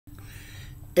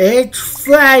It's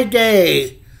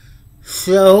Friday,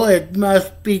 so it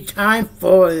must be time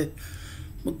for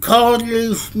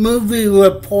Macaulay's movie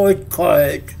report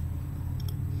card.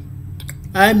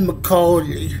 I'm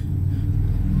Macaulay,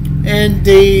 and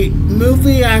the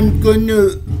movie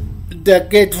that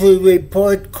gets a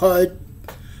report card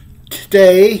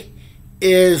today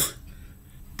is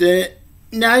the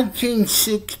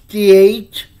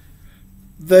 1968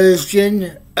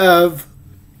 version of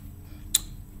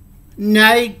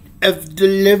Night of the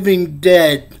Living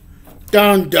Dead.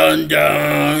 Dun dun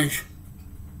dun.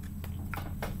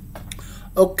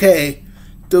 Okay,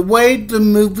 the way the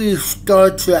movie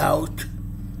starts out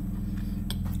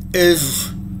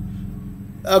is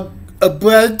a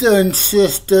brother and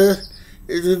sister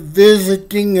is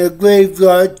visiting a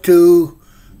graveyard to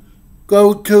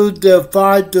go to their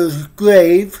father's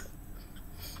grave,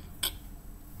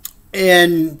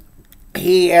 and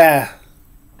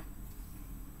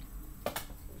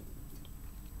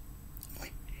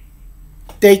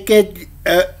they get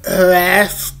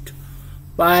harassed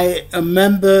by a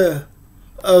member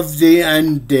of the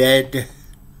undead.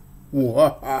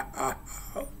 Wow.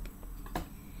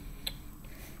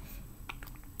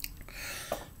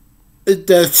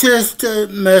 The sister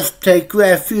must take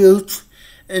refuge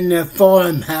in a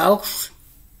farmhouse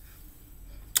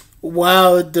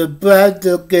while the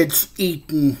brother gets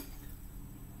eaten.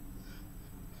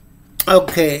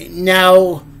 Okay,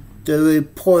 now the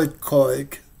report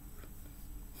card.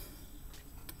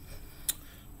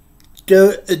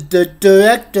 The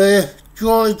director,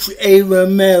 George A.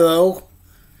 Romero,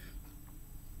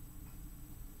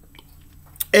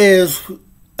 is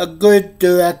a good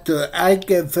director. I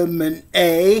give him an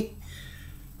A.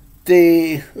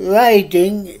 The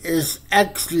writing is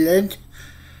excellent.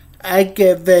 I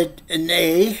give it an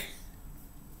A.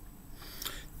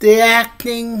 The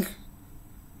acting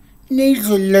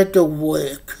needed a little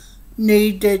work.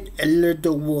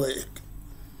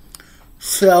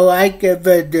 So I give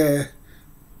it a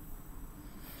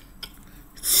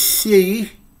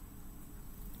C.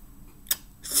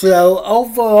 So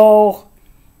overall,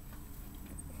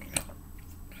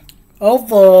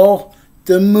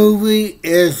 the movie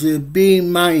is a B-.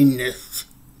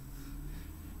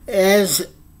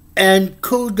 And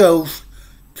kudos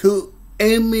to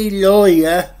Amy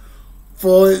Lawyer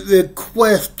for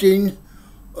requesting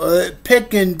or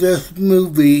picking this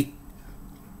movie,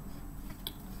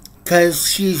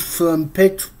 because she's from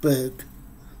Pittsburgh.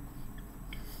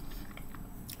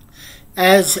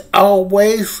 As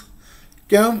always,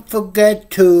 don't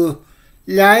forget to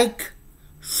like,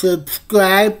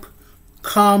 subscribe,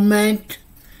 comment,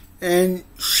 and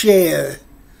share,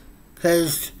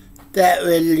 because that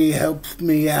really helps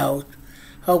me out.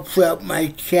 Helps out my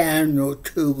channel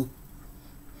too.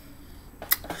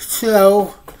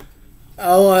 So,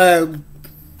 I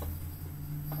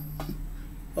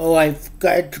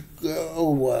forgot to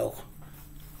go.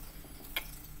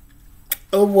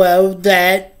 Oh well,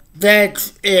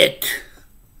 that's it.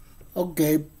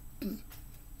 Okay.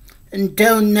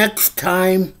 Until next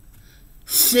time,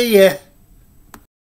 see ya.